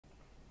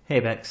Hey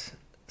Bex,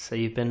 so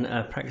you've been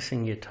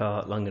practicing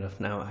guitar long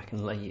enough now. I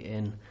can let you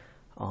in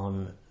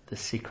on the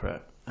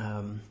secret.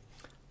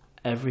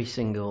 Every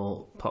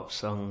single pop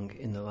song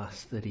in the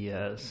last 30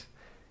 years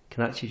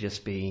can actually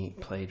just be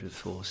played with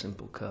 4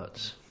 simple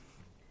chords,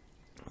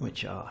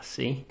 which are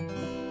C,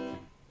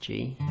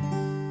 G,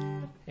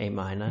 A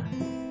minor,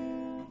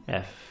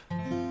 F.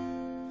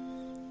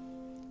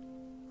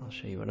 I'll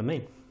show you what I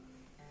mean.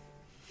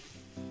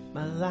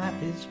 My life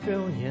is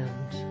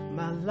brilliant,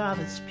 my love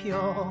is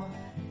pure.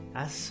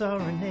 I saw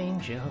an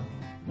angel,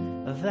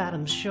 of that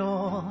I'm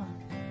sure.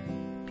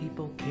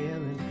 People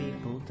killing,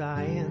 people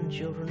dying,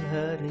 children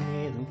hurting,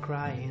 hear them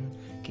crying.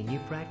 Can you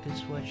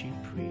practice what you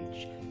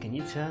preach? Can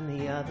you turn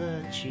the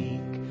other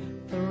cheek?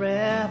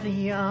 Forever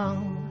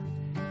young,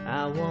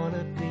 I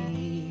wanna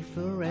be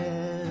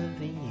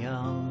forever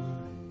young.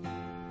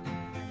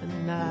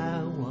 And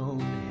I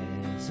won't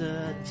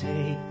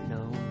hesitate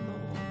no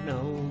more,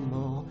 no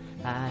more.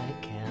 I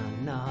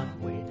cannot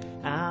wait,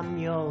 I'm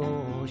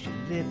yours. Your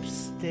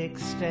lipstick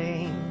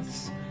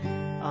stains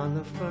on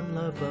the front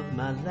lobe of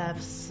my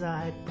left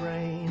side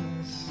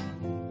brains.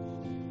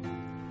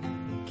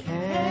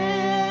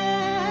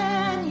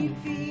 Can you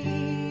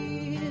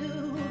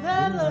feel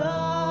the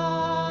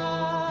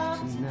love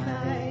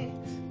tonight?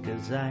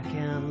 'Cause I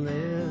can't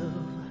live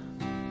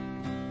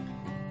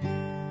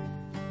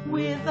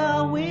with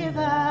or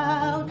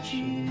without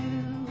you.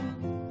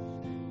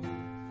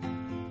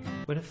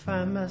 When I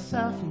find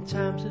myself in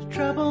times of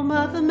trouble,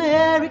 Mother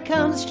Mary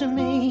comes to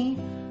me.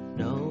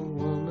 No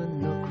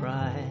woman, no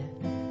cry,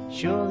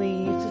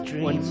 surely it's a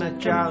dream. Once a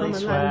jolly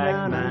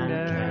swag man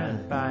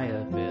can't buy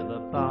a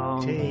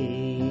billabong.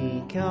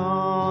 Take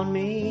on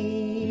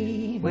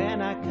me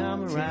when I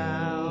come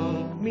around.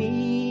 Take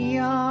me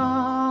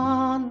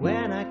on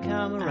when I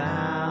come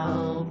around.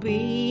 I'll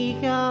be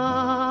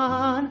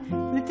gone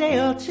in a day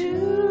or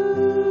two.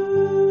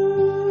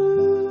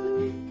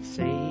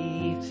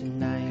 Save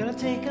tonight. Gonna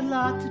take a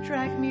lot to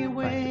drag me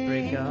away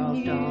Break from of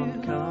you.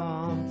 dawn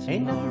come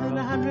Ain't nothing tomorrow.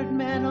 100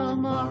 men or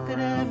more could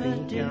ever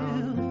do.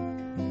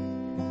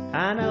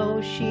 I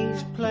know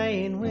she's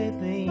playing with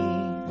me,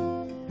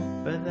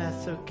 but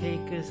that's okay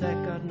 'cause I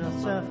got no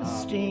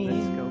self-esteem.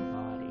 Let's go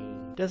party.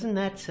 Doesn't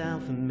that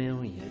sound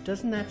familiar?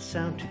 Doesn't that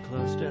sound too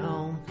close to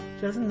home?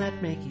 Doesn't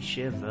that make you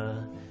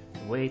shiver,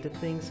 the way that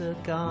things are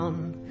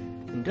gone?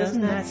 And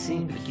doesn't that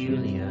seem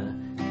peculiar?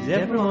 'Cause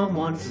everyone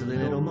wants a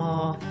little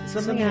more.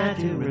 Something I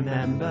do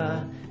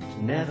remember,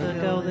 to never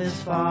go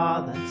this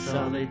far. That's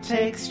all it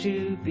takes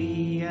to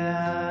be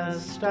a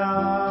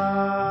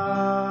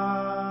star.